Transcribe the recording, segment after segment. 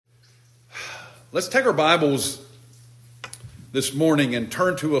Let's take our Bibles this morning and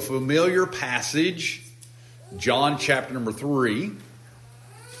turn to a familiar passage, John chapter number 3.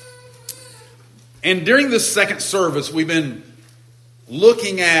 And during this second service, we've been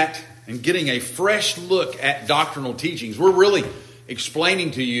looking at and getting a fresh look at doctrinal teachings. We're really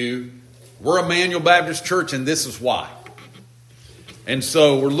explaining to you, we're Emmanuel Baptist Church and this is why. And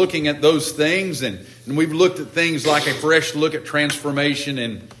so we're looking at those things, and we've looked at things like a fresh look at transformation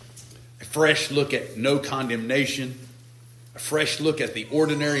and a fresh look at no condemnation, a fresh look at the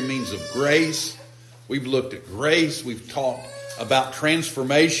ordinary means of grace. We've looked at grace. We've talked about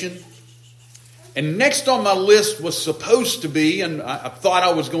transformation. And next on my list was supposed to be, and I thought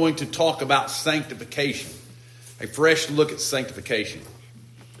I was going to talk about sanctification, a fresh look at sanctification.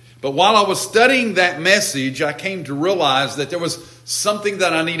 But while I was studying that message, I came to realize that there was something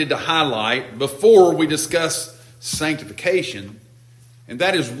that I needed to highlight before we discuss sanctification, and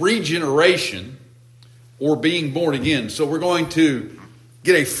that is regeneration or being born again. So we're going to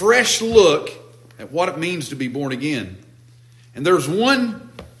get a fresh look at what it means to be born again. And there's one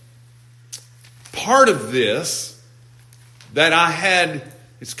part of this that I had,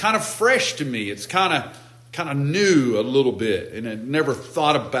 it's kind of fresh to me. It's kind of new a little bit, and I never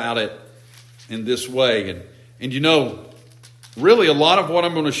thought about it in this way. And you know, really a lot of what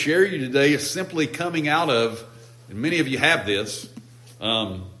I'm going to share you today is simply coming out of, and many of you have this,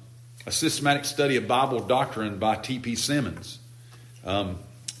 a systematic study of Bible doctrine by T.P. Simmons.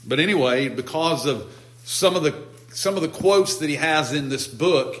 But anyway, because of some of the quotes that he has in this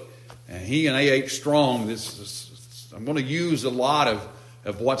book, and he and A.H. Strong, I'm going to use a lot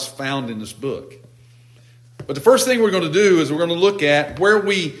of what's found in this book. But the first thing we're going to do is we're going to look at where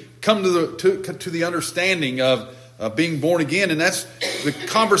we come to the understanding of being born again, and that's the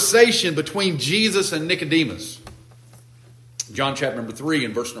conversation between Jesus and Nicodemus. John chapter number 3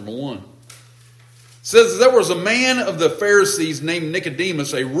 and verse number 1. It says, there was a man of the Pharisees named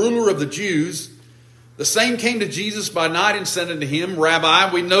Nicodemus, a ruler of the Jews. The same came to Jesus by night and said unto him,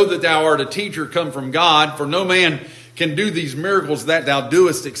 Rabbi, we know that thou art a teacher come from God, for no man can do these miracles that thou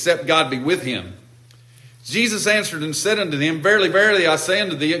doest except God be with him. Jesus answered and said unto him, Verily, verily, I say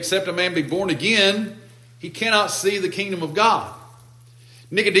unto thee, except a man be born again, he cannot see the kingdom of God.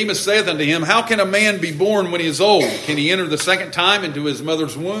 Nicodemus saith unto him, How can a man be born when he is old? Can he enter the second time into his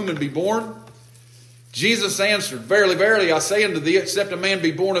mother's womb and be born? Jesus answered, Verily, verily, I say unto thee, except a man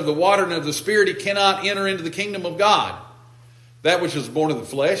be born of the water and of the Spirit, he cannot enter into the kingdom of God. That which is born of the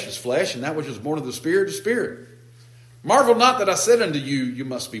flesh is flesh, and that which is born of the Spirit is spirit. Marvel not that I said unto you, You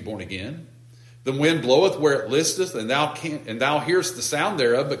must be born again. The wind bloweth where it listeth, and thou hearest the sound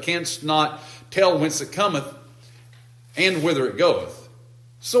thereof, but canst not tell whence it cometh, and whither it goeth.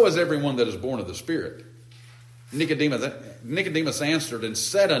 So is everyone that is born of the Spirit. Nicodemus answered and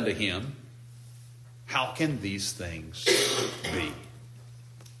said unto him, How can these things be?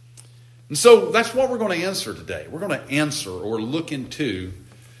 And so that's what we're going to answer today. We're going to answer or look into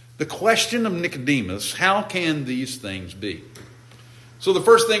the question of Nicodemus, how can these things be? So the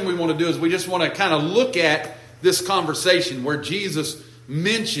first thing we want to do is we just want to kind of look at this conversation where Jesus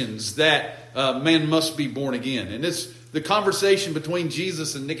mentions that man must be born again. And it's the conversation between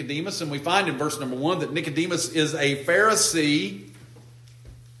Jesus and Nicodemus. And we find in verse number 1 that Nicodemus is a Pharisee.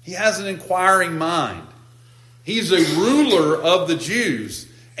 He has an inquiring mind. He's a ruler of the Jews,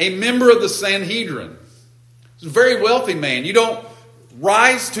 a member of the Sanhedrin. He's a very wealthy man. You don't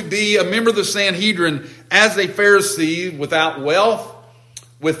rise to be a member of the Sanhedrin as a Pharisee without wealth,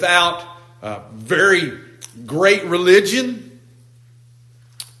 without very great religion.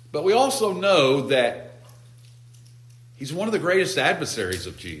 But we also know that he's one of the greatest adversaries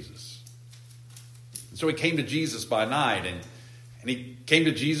of Jesus. And so he came to Jesus by night. And he came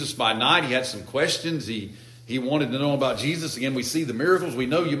to Jesus by night. He had some questions. He wanted to know about Jesus. Again, we see the miracles. We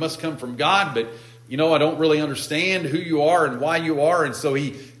know you must come from God. But, you know, I don't really understand who you are and why you are. And so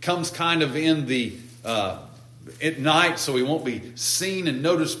he comes kind of in the at night so he won't be seen and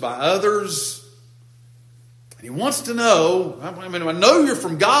noticed by others. And he wants to know, I mean, I know you're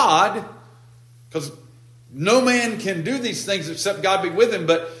from God because no man can do these things except God be with him.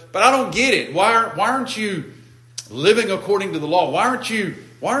 But I don't get it. Why aren't you living according to the law? Why aren't you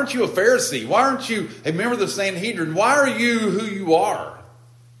a Pharisee? Why aren't you a member of the Sanhedrin? Why are you who you are?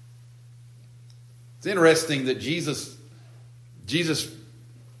 It's interesting that Jesus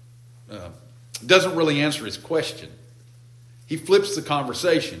doesn't really answer his question. He flips the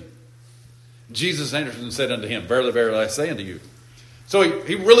conversation. Jesus answered and said unto him, Verily, verily, I say unto you. So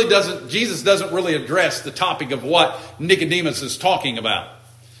Jesus doesn't really address the topic of what Nicodemus is talking about.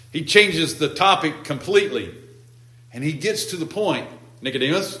 He changes the topic completely. And he gets to the point.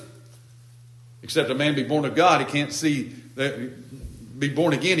 Nicodemus, Except a man be born of God, he can't see, be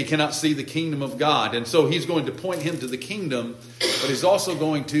born again, he cannot see the kingdom of God. And so he's going to point him to the kingdom, but he's also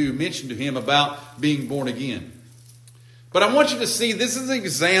going to mention to him about being born again. But I want you to see, this is an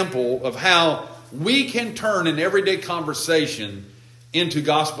example of how we can turn an everyday conversation into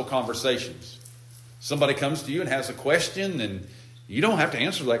gospel conversations. Somebody comes to you and has a question, and you don't have to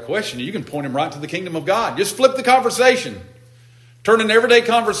answer that question. You can point them right to the kingdom of God. Just flip the conversation. Turn an everyday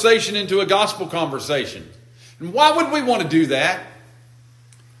conversation into a gospel conversation. And why would we want to do that?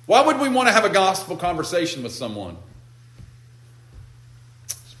 Why would we want to have a gospel conversation with someone?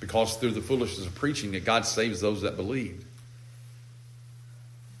 It's because through the foolishness of preaching that God saves those that believe.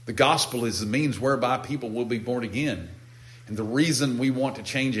 The gospel is the means whereby people will be born again. And the reason we want to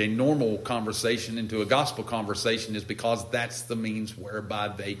change a normal conversation into a gospel conversation is because that's the means whereby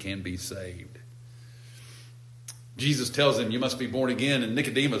they can be saved. Jesus tells him, you must be born again. And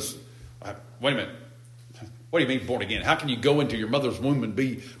Nicodemus, wait a minute. What do you mean born again? How can you go into your mother's womb and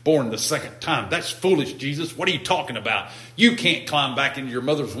be born the second time? That's foolish, Jesus. What are you talking about? You can't climb back into your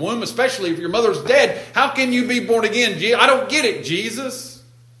mother's womb, especially if your mother's dead. How can you be born again? I don't get it, Jesus.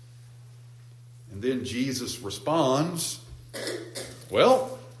 And then Jesus responds,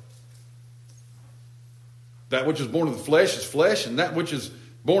 well, that which is born of the flesh is flesh, and that which is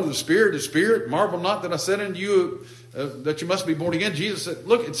born of the Spirit is spirit. Marvel not that I said unto you that you must be born again. Jesus said,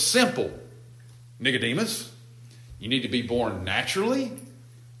 look, it's simple, Nicodemus. You need to be born naturally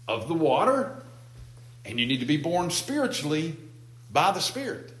of the water, and you need to be born spiritually by the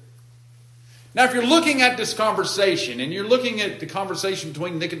Spirit. Now, if you're looking at this conversation, and you're looking at the conversation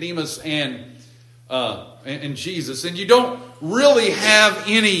between Nicodemus and Jesus, and you don't really have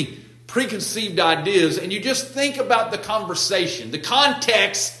any preconceived ideas, and you just think about the conversation, the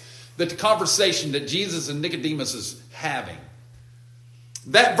context that the conversation that Jesus and Nicodemus is having.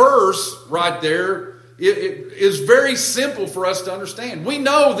 That verse right there, it is very simple for us to understand. We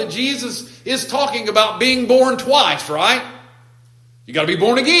know that Jesus is talking about being born twice, right? You got to be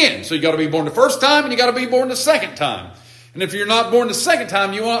born again. So you got to be born the first time and you got to be born the second time. And if you're not born the second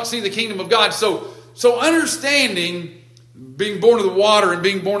time, you will not see the kingdom of God. So understanding being born of the water and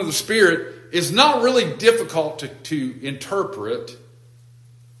being born of the Spirit is not really difficult to interpret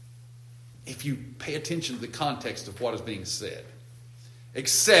if you pay attention to the context of what is being said.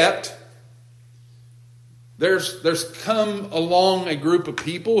 Except there's come along a group of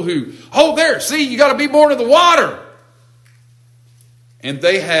people who, see, you got to be born of the water. And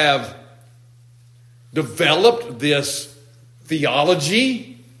they have developed this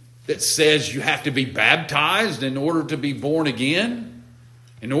theology that says you have to be baptized in order to be born again.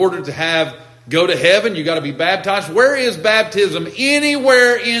 In order to go to heaven, you got to be baptized. Where is baptism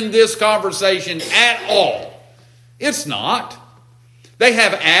anywhere in this conversation at all? It's not. They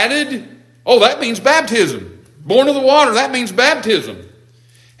have added, that means baptism. Born of the water, that means baptism.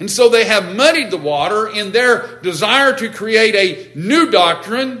 And so they have muddied the water in their desire to create a new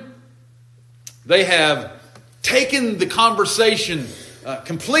doctrine. They have taken the conversation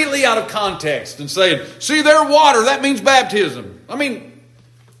completely out of context and saying, see, their water, that means baptism. I mean,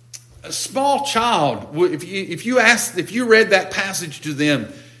 a small child, if you read that passage to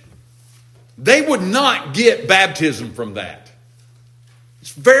them, they would not get baptism from that.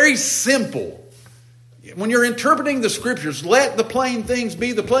 It's very simple. When you're interpreting the scriptures, let the plain things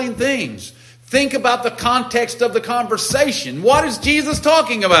be the plain things. Think about the context of the conversation. What is Jesus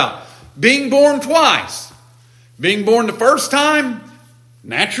talking about? Being born twice. Being born the first time,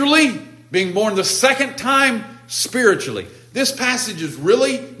 naturally. Being born the second time, spiritually. This passage is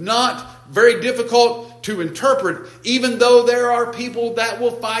really not very difficult to interpret, even though there are people that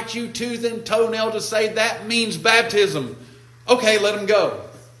will fight you tooth and toenail to say that means baptism. Okay, let them go.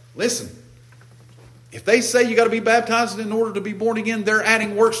 Listen. If they say you got to be baptized in order to be born again, they're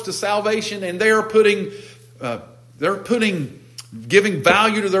adding works to salvation, and they're giving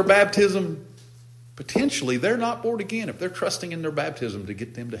value to their baptism. Potentially, they're not born again if they're trusting in their baptism to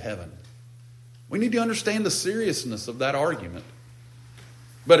get them to heaven. We need to understand the seriousness of that argument.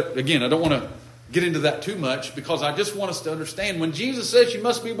 But again, I don't want to get into that too much because I just want us to understand when Jesus says you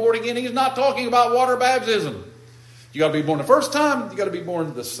must be born again, he's not talking about water baptism. You got to be born the first time, you got to be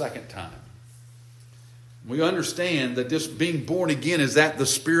born the second time. We understand that this being born again is at the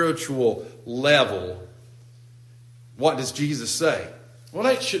spiritual level. What does Jesus say? Well,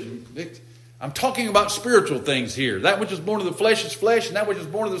 I'm talking about spiritual things here. That which is born of the flesh is flesh, and that which is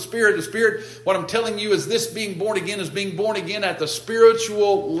born of the Spirit is spirit. What I'm telling you is this being born again is being born again at the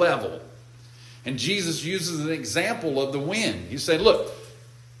spiritual level. And Jesus uses an example of the wind. He said, look,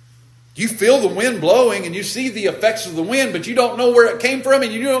 you feel the wind blowing and you see the effects of the wind, but you don't know where it came from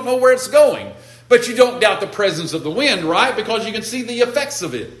and you don't know where it's going. But you don't doubt the presence of the wind, right? Because you can see the effects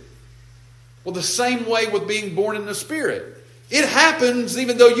of it. Well, the same way with being born in the Spirit. It happens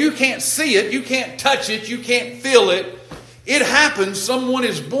even though you can't see it, you can't touch it, you can't feel it. It happens. Someone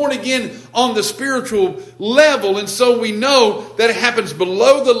is born again on the spiritual level, and so we know that it happens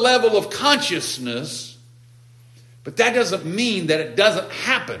below the level of consciousness. But that doesn't mean that it doesn't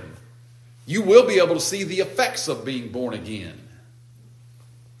happen. You will be able to see the effects of being born again.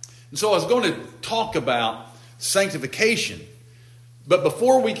 And so I was going to talk about sanctification. But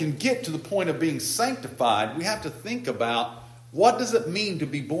before we can get to the point of being sanctified, we have to think about what does it mean to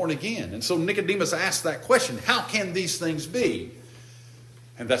be born again? And so Nicodemus asked that question, how can these things be?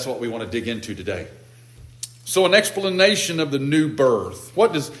 And that's what we want to dig into today. So an explanation of the new birth.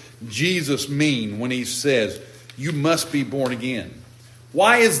 What does Jesus mean when he says, you must be born again?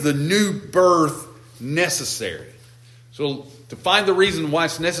 Why is the new birth necessary? So to find the reason why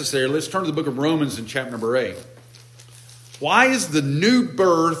it's necessary, let's turn to the book of Romans in chapter number 8. Why is the new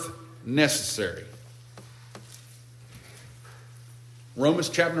birth necessary? Romans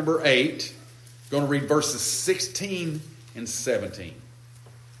chapter number 8, going to read verses 16 and 17.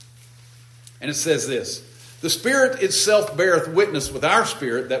 And it says this, the Spirit itself beareth witness with our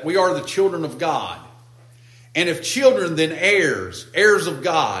spirit that we are the children of God. And if children, then heirs, heirs of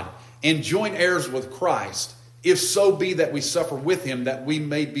God, and joint heirs with Christ, if so be that we suffer with him, that we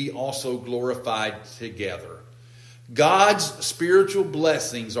may be also glorified together. God's spiritual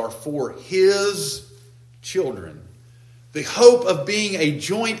blessings are for his children. The hope of being a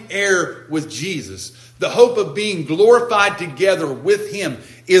joint heir with Jesus, the hope of being glorified together with him,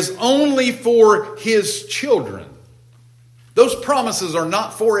 is only for his children. Those promises are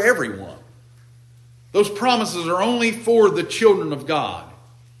not for everyone. Those promises are only for the children of God.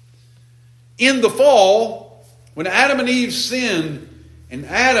 In the fall, when Adam and Eve sinned, and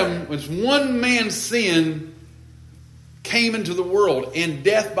Adam was one man's sin, came into the world, and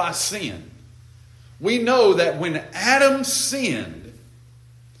death by sin. We know that when Adam sinned,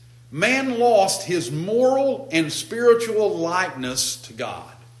 man lost his moral and spiritual likeness to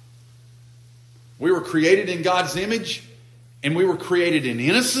God. We were created in God's image, and we were created in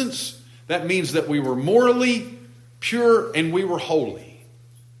innocence. That means that we were morally pure and we were holy.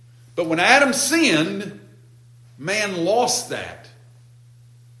 But when Adam sinned, man lost that.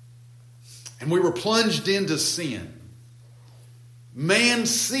 And we were plunged into sin. Man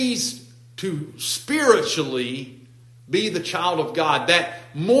ceased to spiritually be the child of God. That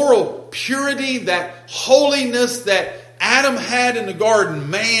moral purity, that holiness that Adam had in the garden,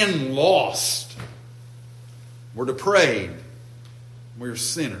 man lost. We're depraved. We're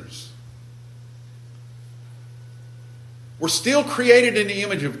sinners. We're still created in the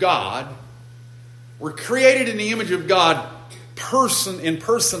image of God. We're created in the image of God in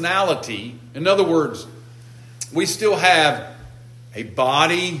personality. In other words, we still have a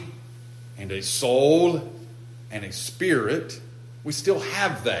body and a soul and a spirit. We still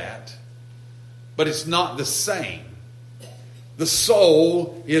have that. But it's not the same. The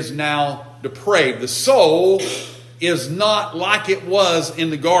soul is now depraved. The soul is not like it was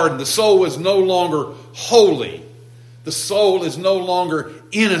in the garden. The soul is no longer holy. The soul is no longer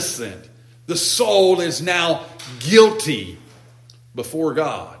innocent. The soul is now guilty before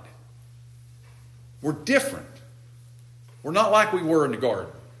God. We're different. We're not like we were in the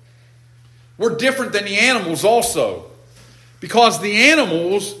garden. We're different than the animals also. Because the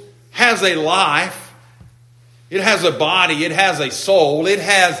animals has a life. It has a body. It has a soul. It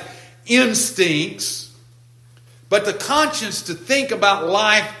has instincts. But the conscience to think about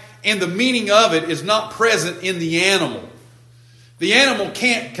life and the meaning of it is not present in the animal. The animal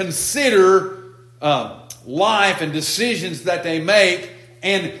can't consider life and decisions that they make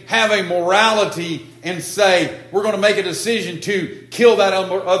and have a morality and say, we're going to make a decision to kill that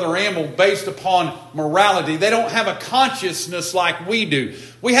other animal based upon morality. They don't have a consciousness like we do.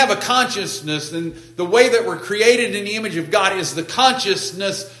 We have a consciousness, and the way that we're created in the image of God is the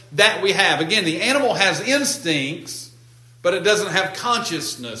consciousness that we have. Again, the animal has instincts, but it doesn't have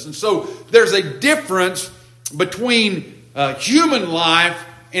consciousness. And so there's a difference between human life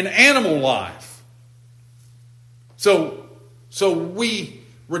and animal life. So we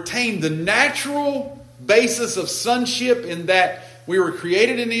retain the natural basis of sonship in that we were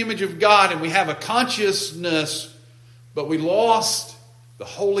created in the image of God and we have a consciousness, but we lost the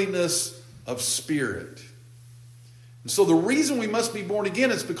holiness of spirit. And so the reason we must be born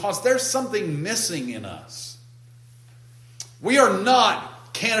again is because there's something missing in us. We are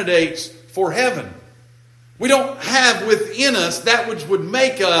not candidates for heaven. We don't have within us that which would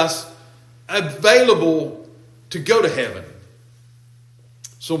make us available to go to heaven.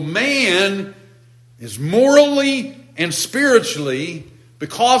 So man is morally and spiritually,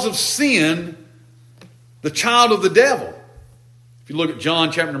 because of sin, the child of the devil. If you look at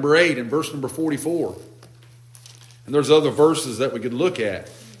John chapter number 8 and verse number 44. And there's other verses that we could look at.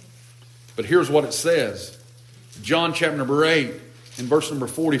 But here's what it says. John chapter number 8 and verse number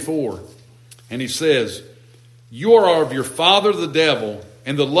 44. And he says, "You are of your father the devil,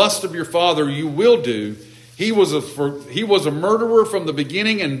 and the lust of your father you will do. He was a murderer from the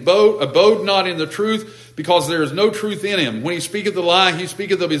beginning, and abode not in the truth, because there is no truth in him. When he speaketh a lie, he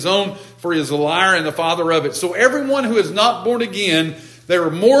speaketh of his own, for he is a liar and the father of it." So everyone who is not born again, they are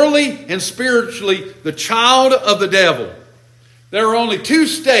morally and spiritually the child of the devil. There are only two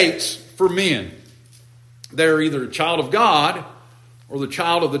states for men. They're either a child of God or the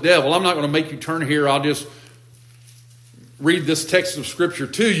child of the devil. I'm not going to make you turn here. I'll just read this text of Scripture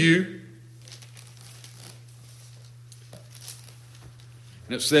to you.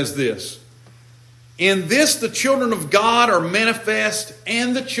 And it says this: "In this the children of God are manifest,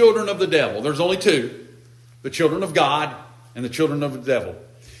 and the children of the devil." There's only two: the children of God and the children of the devil.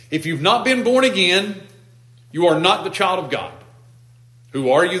 If you've not been born again, you are not the child of God.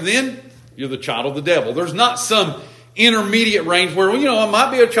 Who are you then? You're the child of the devil. There's not some intermediate range where, I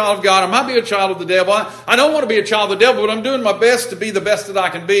might be a child of God, I might be a child of the devil. I don't want to be a child of the devil, but I'm doing my best to be the best that I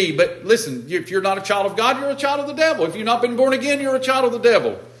can be. But listen, if you're not a child of God, you're a child of the devil. If you've not been born again, you're a child of the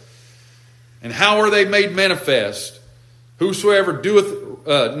devil. And how are they made manifest? "Whosoever doeth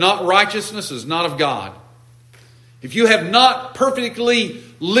not righteousness is not of God." If you have not perfectly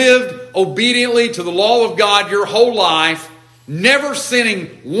lived obediently to the law of God your whole life, never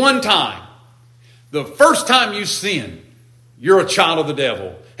sinning one time, the first time you sin, you're a child of the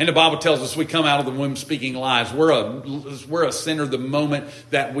devil. And the Bible tells us we come out of the womb speaking lies. We're a sinner the moment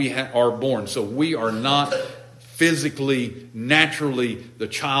that we are born. So we are not physically, naturally the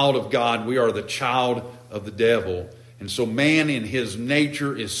child of God. We are the child of the devil. And so man in his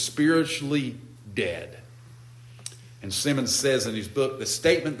nature is spiritually dead. And Simmons says in his book, the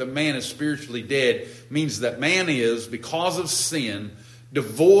statement that man is spiritually dead means that man is, because of sin,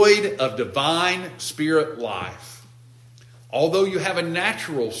 devoid of divine spirit life. Although you have a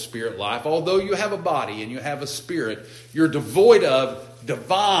natural spirit life, although you have a body and you have a spirit, you're devoid of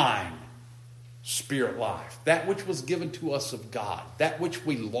divine spirit life. That which was given to us of God, that which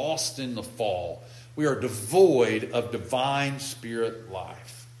we lost in the fall. We are devoid of divine spirit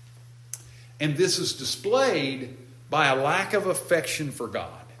life. And this is displayed by a lack of affection for God.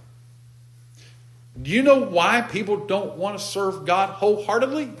 Do you know why people don't want to serve God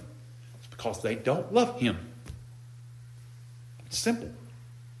wholeheartedly? It's because they don't love Him. It's simple.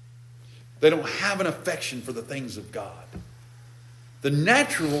 They don't have an affection for the things of God. The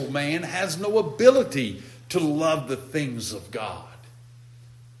natural man has no ability to love the things of God.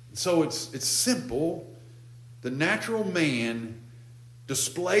 So it's simple. The natural man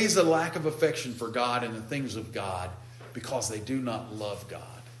displays a lack of affection for God and the things of God because they do not love God.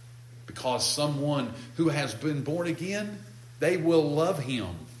 Because someone who has been born again, they will love Him.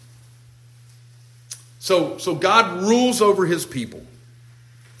 So God rules over His people.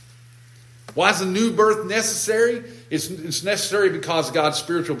 Why is the new birth necessary? It's necessary because God's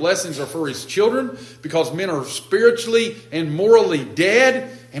spiritual blessings are for His children, because men are spiritually and morally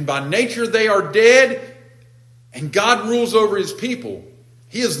dead, and by nature they are dead, and God rules over His people.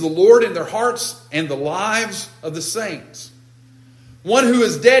 He is the Lord in their hearts and the lives of the saints. One who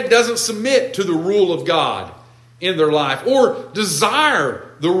is dead doesn't submit to the rule of God in their life or desire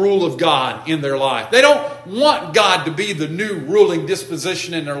the rule of God in their life. They don't want God to be the new ruling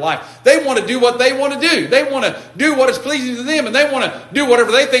disposition in their life. They want to do what they want to do. They want to do what is pleasing to them, and they want to do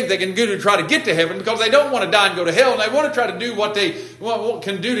whatever they think they can do to try to get to heaven, because they don't want to die and go to hell, and they want to try to do what they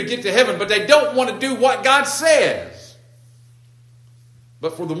can do to get to heaven, but they don't want to do what God says.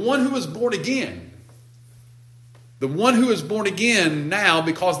 But for the one who is born again, the one who is born again now,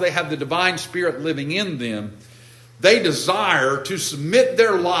 because they have the divine Spirit living in them, they desire to submit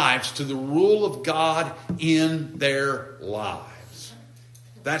their lives to the rule of God in their lives.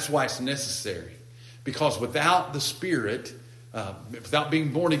 That's why it's necessary. Because without the Spirit, without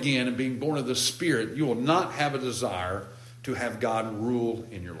being born again and being born of the Spirit, you will not have a desire to have God rule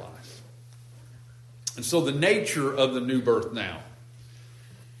in your life. And so the nature of the new birth now.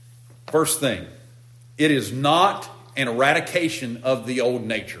 First thing, it is not an eradication of the old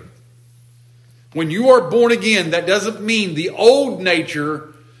nature. When you are born again, that doesn't mean the old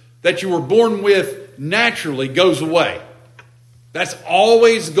nature that you were born with naturally goes away. That's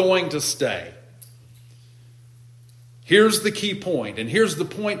always going to stay. Here's the key point, and here's the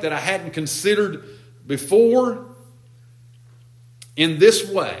point that I hadn't considered before. In this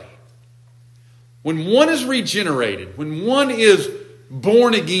way, when one is regenerated, when one is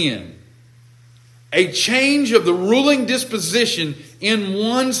born again, a change of the ruling disposition in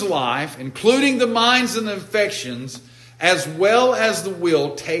one's life, including the minds and the affections, as well as the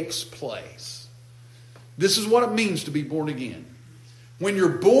will, takes place. This is what it means to be born again. When you're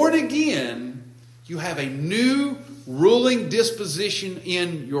born again, you have a new ruling disposition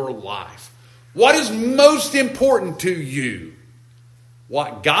in your life. What is most important to you?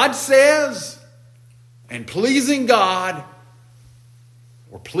 What God says and pleasing God,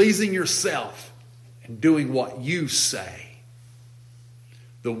 or pleasing yourself and doing what you say.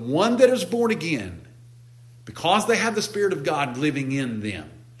 The one that is born again, because they have the Spirit of God living in them,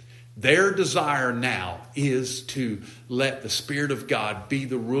 their desire now is to let the Spirit of God be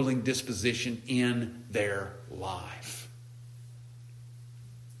the ruling disposition in their life.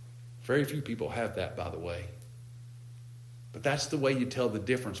 Very few people have that, by the way. But that's the way you tell the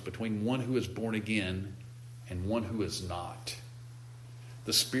difference between one who is born again and one who is not.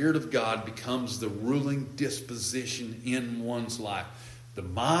 The Spirit of God becomes the ruling disposition in one's life. The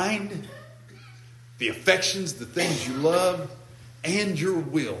mind, the affections, the things you love, and your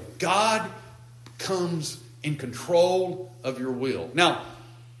will. God comes in control of your will. Now,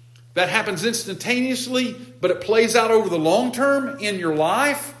 that happens instantaneously, but it plays out over the long term in your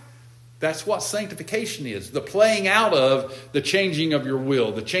life. That's what sanctification is. The playing out of the changing of your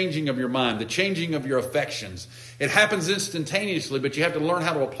will, the changing of your mind, the changing of your affections. It happens instantaneously, but you have to learn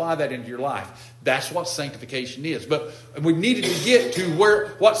how to apply that into your life. That's what sanctification is. But we needed to get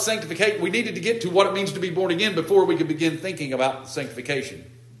to we needed to get to what it means to be born again before we could begin thinking about sanctification.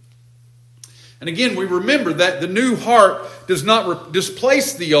 And again, we remember that the new heart does not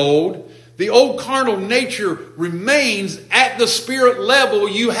displace the old. The old carnal nature remains at the spirit level.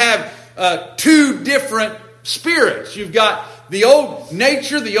 You have two different spirits. You've got the old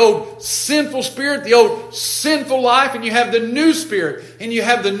nature, the old sinful spirit, the old sinful life, and you have the new spirit, and you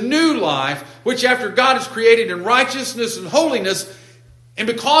have the new life, which after God is created in righteousness and holiness, and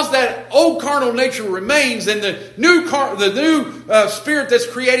because that old carnal nature remains, and the new spirit that's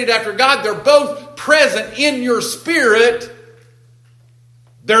created after God, they're both present in your spirit,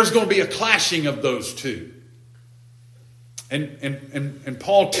 there's going to be a clashing of those two. And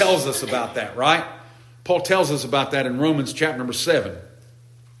Paul tells us about that, right? Paul tells us about that in Romans chapter number 7.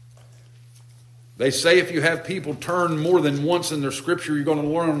 They say if you have people turn more than once in their scripture, you're going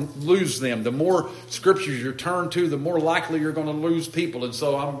to lose them. The more scriptures you turn to, the more likely you're going to lose people. And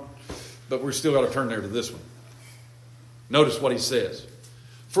so but we're still got to turn there to this one. Notice what he says.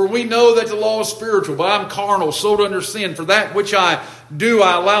 For we know that the law is spiritual, but I'm carnal, sold under sin. For that which I do,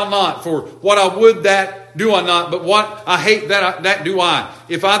 I allow not. For what I would, that do I not. But what I hate, that do I.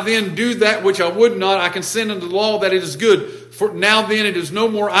 If I then do that which I would not, I consent unto the law that it is good. For now then it is no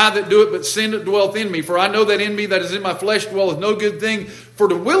more I that do it, but sin that dwelleth in me. For I know that in me that is in my flesh dwelleth no good thing. For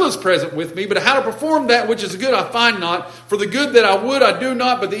the will is present with me, but how to perform that which is good I find not. For the good that I would I do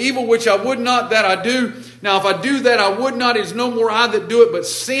not, but the evil which I would not that I do. Now if I do that I would not, it is no more I that do it, but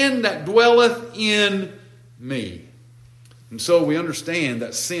sin that dwelleth in me. And so we understand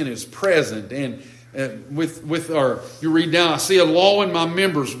that sin is present. And you read down, I see a law in my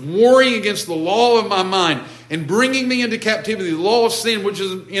members, warring against the law of my mind, and bringing me into captivity, the law of sin which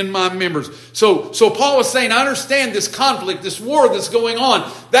is in my members. So Paul is saying, I understand this conflict, this war that's going on.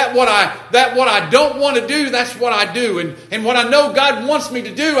 That what I don't want to do, that's what I do. And what I know God wants me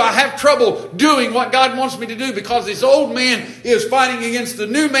to do, I have trouble doing what God wants me to do, because this old man is fighting against the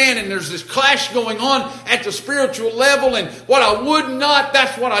new man, and there's this clash going on at the spiritual level. And what I would not,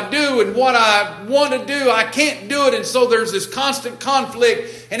 that's what I do. And what I want to do, I can't do it. And so there's this constant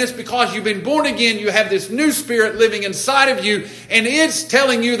conflict. And it's because you've been born again. You have this new spirit living inside of you. And it's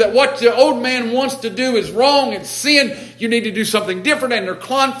telling you that what the old man wants to do is wrong. It's sin. You need to do something different. And they're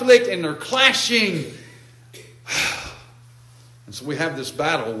conflict and they're clashing. And so we have this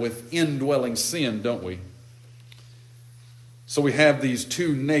battle with indwelling sin, don't we? So we have these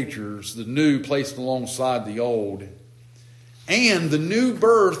two natures, the new placed alongside the old. And the new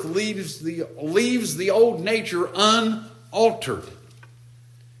birth leaves the old nature unaltered.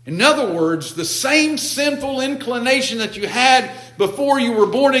 In other words, the same sinful inclination that you had before you were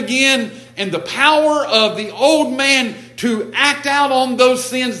born again, and the power of the old man to act out on those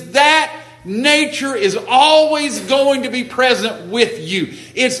sins, that nature is always going to be present with you.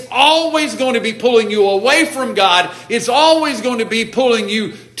 It's always going to be pulling you away from God. It's always going to be pulling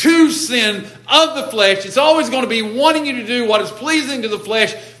you to sin of the flesh. It's always going to be wanting you to do what is pleasing to the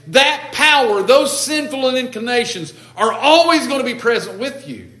flesh. That power, those sinful inclinations are always going to be present with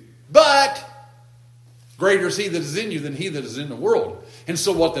you. But Greater is he that is in you than he that is in the world. And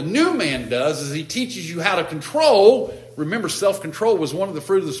so what the new man does is he teaches you how to control. Remember, self-control was one of the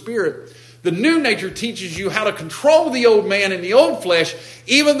fruit of the Spirit. The new nature teaches you how to control the old man and the old flesh.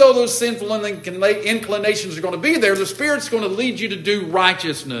 Even though those sinful inclinations are going to be there, the Spirit's going to lead you to do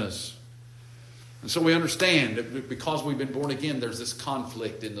righteousness. And so we understand that because we've been born again, there's this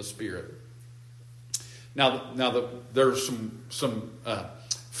conflict in the Spirit. Now there's some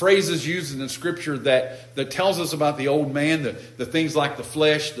phrases used in the Scripture that tells us about the old man, the things like the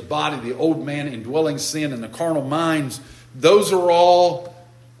flesh, the body, the old man, indwelling sin, and the carnal minds. Those are all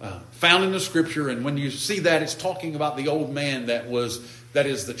found in the Scripture, and when you see that, it's talking about the old man that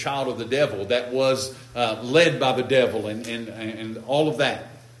is the child of the devil, that was led by the devil, and all of that.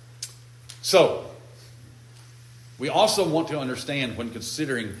 So, we also want to understand when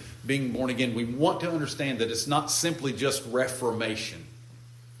considering being born again, we want to understand that it's not simply just reformation.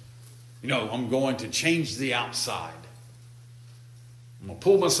 I'm going to change the outside. I'm going to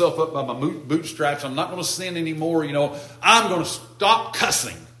pull myself up by my bootstraps. I'm not going to sin anymore. I'm going to stop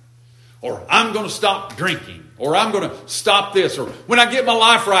cussing. Or I'm going to stop drinking. Or I'm going to stop this. Or when I get my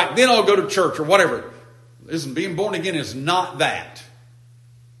life right, then I'll go to church or whatever. Listen, being born again is not that.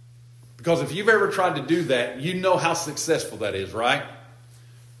 Because if you've ever tried to do that, you know how successful that is, right?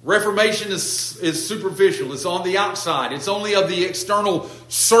 Reformation is superficial. It's on the outside. It's only of the external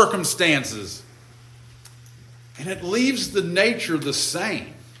circumstances. And it leaves the nature the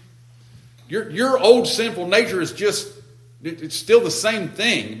same. Your old sinful nature is it's still the same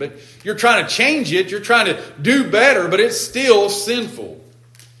thing. But you're trying to change it. You're trying to do better, but it's still sinful.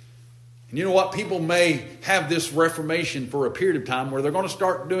 And you know what? People may have this reformation for a period of time where they're going to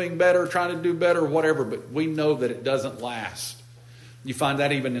start doing better, trying to do better, whatever. But we know that it doesn't last. You find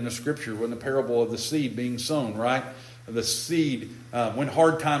that even in the Scripture when the parable of the seed being sown, right? The seed, when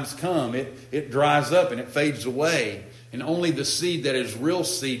hard times come, it dries up and it fades away. And only the seed that is real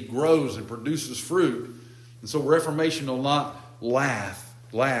seed grows and produces fruit. And so reformation will not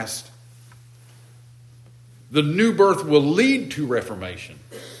last. The new birth will lead to reformation.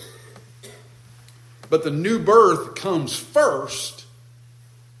 But the new birth comes first.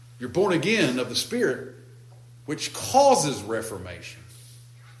 You're born again of the Spirit, which causes reformation.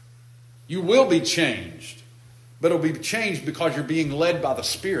 You will be changed, but it'll be changed because you're being led by the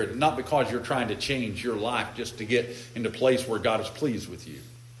Spirit, and not because you're trying to change your life just to get into a place where God is pleased with you.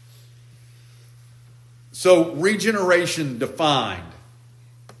 So, regeneration defined.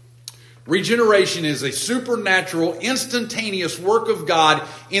 Regeneration is a supernatural, instantaneous work of God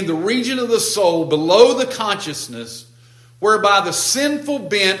in the region of the soul below the consciousness, whereby the sinful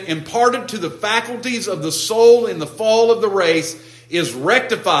bent imparted to the faculties of the soul in the fall of the race is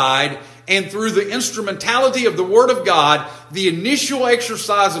rectified, and through the instrumentality of the Word of God, the initial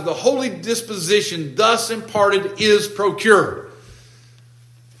exercise of the holy disposition thus imparted is procured.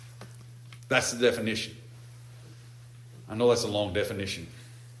 That's the definition. I know that's a long definition,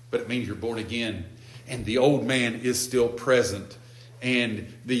 but it means you're born again, and the old man is still present,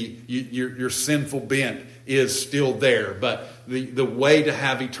 and your sinful bent is still there, but the way to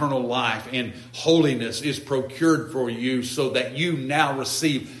have eternal life and holiness is procured for you so that you now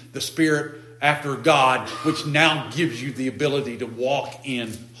receive the Spirit after God, which now gives you the ability to walk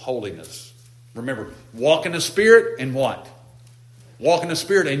in holiness. Remember, walk in the Spirit and what? Walk in the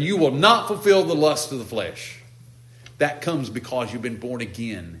Spirit and you will not fulfill the lust of the flesh. That comes because you've been born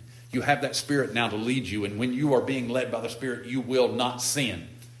again. You have that Spirit now to lead you, and when you are being led by the Spirit, you will not sin.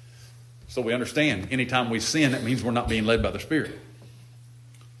 So we understand, anytime we sin, that means we're not being led by the Spirit.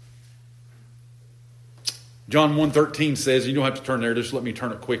 John 1:13 says, you don't have to turn there, just let me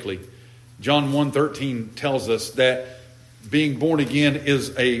turn it quickly. John 1:13 tells us that being born again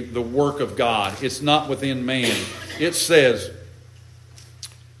is the work of God. It's not within man. It says,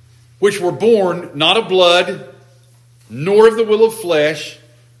 which were born not of blood, nor of the will of flesh,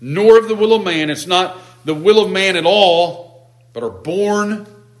 nor of the will of man. It's not the will of man at all, but are born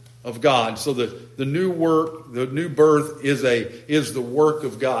of God. So the new birth is the work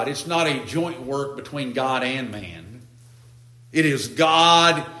of God. It's not a joint work between God and man. It is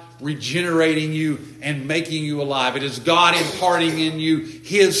God regenerating you and making you alive. It is God imparting in you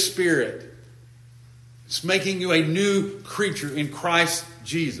His Spirit. It's making you a new creature in Christ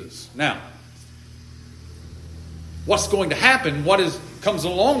Jesus. Now, what's going to happen? Comes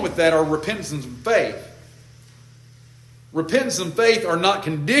along with that are repentance and faith. Repentance and faith are not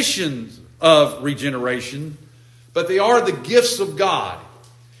conditions of regeneration, but they are the gifts of God.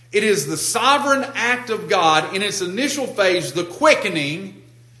 It is the sovereign act of God in its initial phase, the quickening,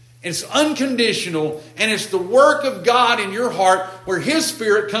 It's unconditional, and it's the work of God in your heart where His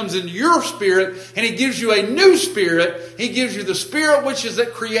Spirit comes into your spirit and He gives you a new spirit. He gives you the spirit which is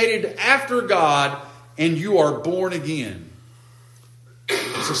created after God, and you are born again.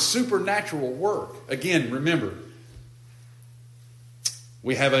 It's a supernatural work. Again, remember,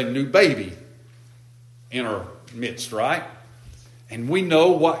 we have a new baby in our midst, right? And we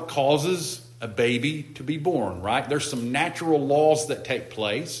know what causes a baby to be born, right? There's some natural laws that take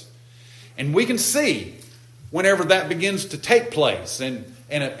place. And we can see whenever that begins to take place and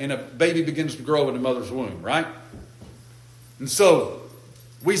a baby begins to grow in the mother's womb, right? And so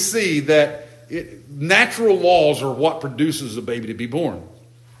we see that natural laws are what produces a baby to be born.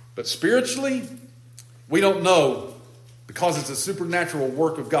 But spiritually, we don't know, because it's a supernatural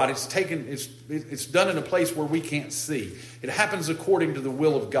work of God. It's done in a place where we can't see. It happens according to the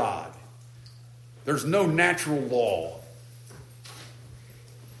will of God. There's no natural law.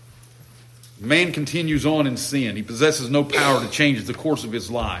 Man continues on in sin. He possesses no power to change the course of his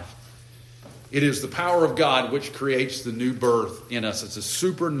life. It is the power of God which creates the new birth in us. It's a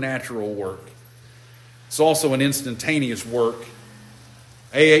supernatural work. It's also an instantaneous work.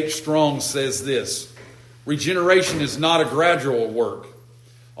 A.H. Strong says this: regeneration is not a gradual work.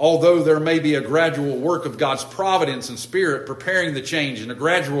 Although there may be a gradual work of God's providence and Spirit preparing the change and a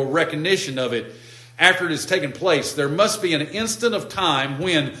gradual recognition of it after it has taken place, there must be an instant of time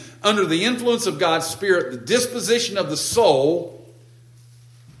when, under the influence of God's Spirit, the disposition of the soul,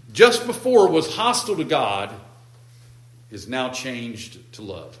 just before was hostile to God, is now changed to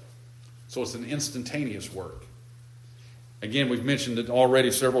love. So it's an instantaneous work. Again, we've mentioned it already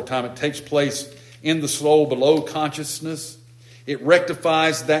several times. It takes place in the soul below consciousness. It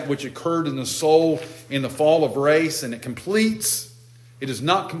rectifies that which occurred in the soul in the fall of race, and it completes. It is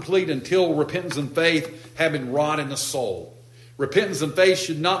not complete until repentance and faith have been wrought in the soul. Repentance and faith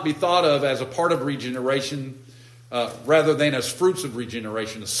should not be thought of as a part of regeneration rather than as fruits of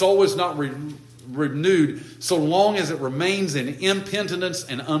regeneration. The soul is not renewed so long as it remains in impenitence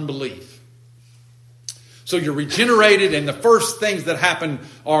and unbelief. So you're regenerated, and the first things that happen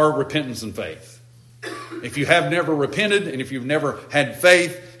are repentance and faith. If you have never repented and if you've never had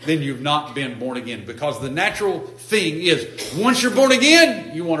faith, then you've not been born again. Because the natural thing is, once you're born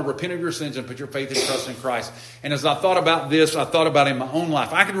again, you want to repent of your sins and put your faith and trust in Christ. And as I thought about this, I thought about it in my own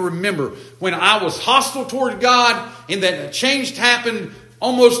life. I can remember when I was hostile toward God and that a change happened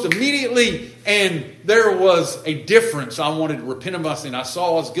almost immediately, and there was a difference. I wanted to repent of my sin. I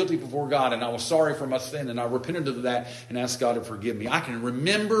saw I was guilty before God, and I was sorry for my sin, and I repented of that and asked God to forgive me. I can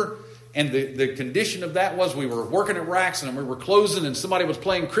remember. And the condition of that was we were working at Racks and we were closing and somebody was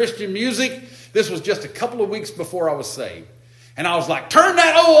playing Christian music. This was just a couple of weeks before I was saved. And I was like, turn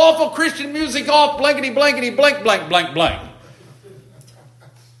that old awful Christian music off, blankety, blankety, blank, blank, blank, blank.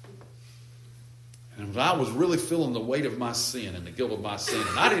 And I was really feeling the weight of my sin and the guilt of my sin.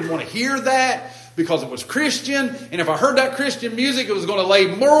 And I didn't want to hear that because it was Christian. And if I heard that Christian music, it was going to lay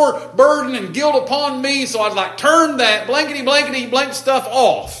more burden and guilt upon me. So I was like, turn that blankety, blankety, blank stuff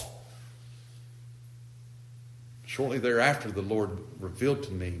off. Shortly thereafter, the Lord revealed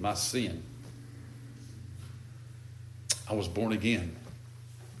to me my sin. I was born again,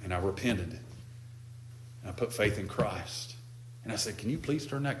 and I repented. And I put faith in Christ. And I said, can you please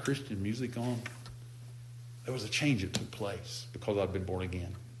turn that Christian music on? There was a change that took place because I'd been born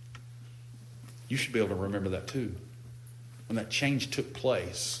again. You should be able to remember that too. When that change took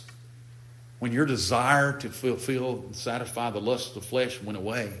place, when your desire to fulfill and satisfy the lust of the flesh went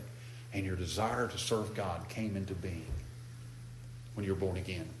away, and your desire to serve God came into being when you're born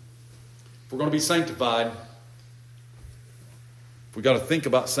again. If we're going to be sanctified, we've got to think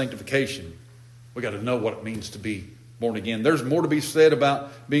about sanctification. We've got to know what it means to be born again. There's more to be said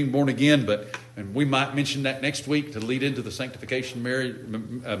about being born again, and we might mention that next week to lead into the sanctification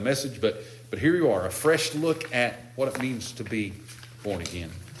message. But here you are, a fresh look at what it means to be born again.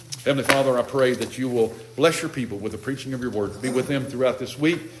 Heavenly Father, I pray that you will bless your people with the preaching of your word. Be with them throughout this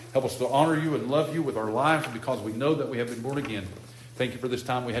week. Help us to honor you and love you with our lives because we know that we have been born again. Thank you for this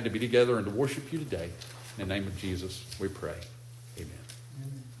time we had to be together and to worship you today. In the name of Jesus, we pray. Amen.